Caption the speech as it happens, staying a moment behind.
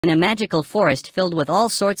In a magical forest filled with all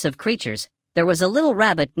sorts of creatures, there was a little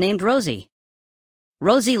rabbit named Rosie.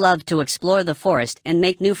 Rosie loved to explore the forest and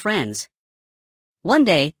make new friends. One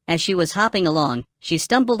day, as she was hopping along, she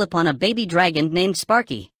stumbled upon a baby dragon named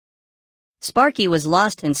Sparky. Sparky was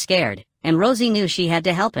lost and scared, and Rosie knew she had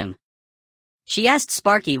to help him. She asked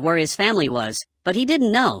Sparky where his family was, but he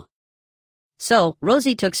didn't know. So,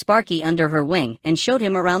 Rosie took Sparky under her wing and showed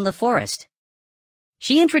him around the forest.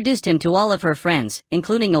 She introduced him to all of her friends,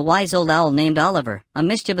 including a wise old owl named Oliver, a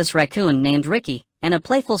mischievous raccoon named Ricky, and a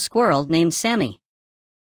playful squirrel named Sammy.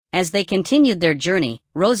 As they continued their journey,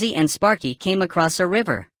 Rosie and Sparky came across a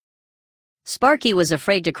river. Sparky was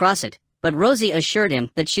afraid to cross it, but Rosie assured him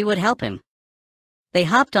that she would help him. They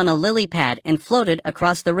hopped on a lily pad and floated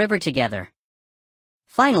across the river together.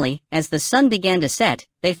 Finally, as the sun began to set,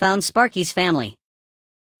 they found Sparky's family.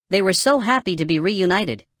 They were so happy to be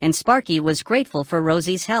reunited, and Sparky was grateful for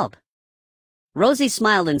Rosie's help. Rosie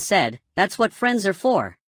smiled and said, "That's what friends are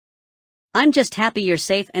for. I'm just happy you're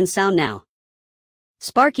safe and sound now."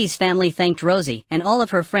 Sparky's family thanked Rosie and all of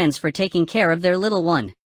her friends for taking care of their little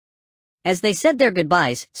one. As they said their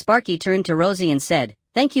goodbyes, Sparky turned to Rosie and said,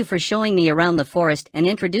 "Thank you for showing me around the forest and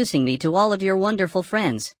introducing me to all of your wonderful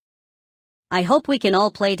friends. I hope we can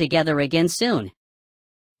all play together again soon."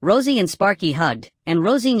 Rosie and Sparky hugged, and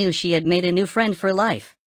Rosie knew she had made a new friend for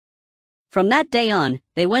life. From that day on,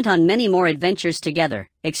 they went on many more adventures together,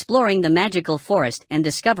 exploring the magical forest and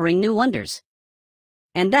discovering new wonders.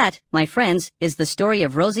 And that, my friends, is the story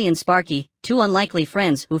of Rosie and Sparky, two unlikely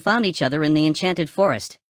friends who found each other in the enchanted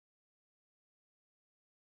forest.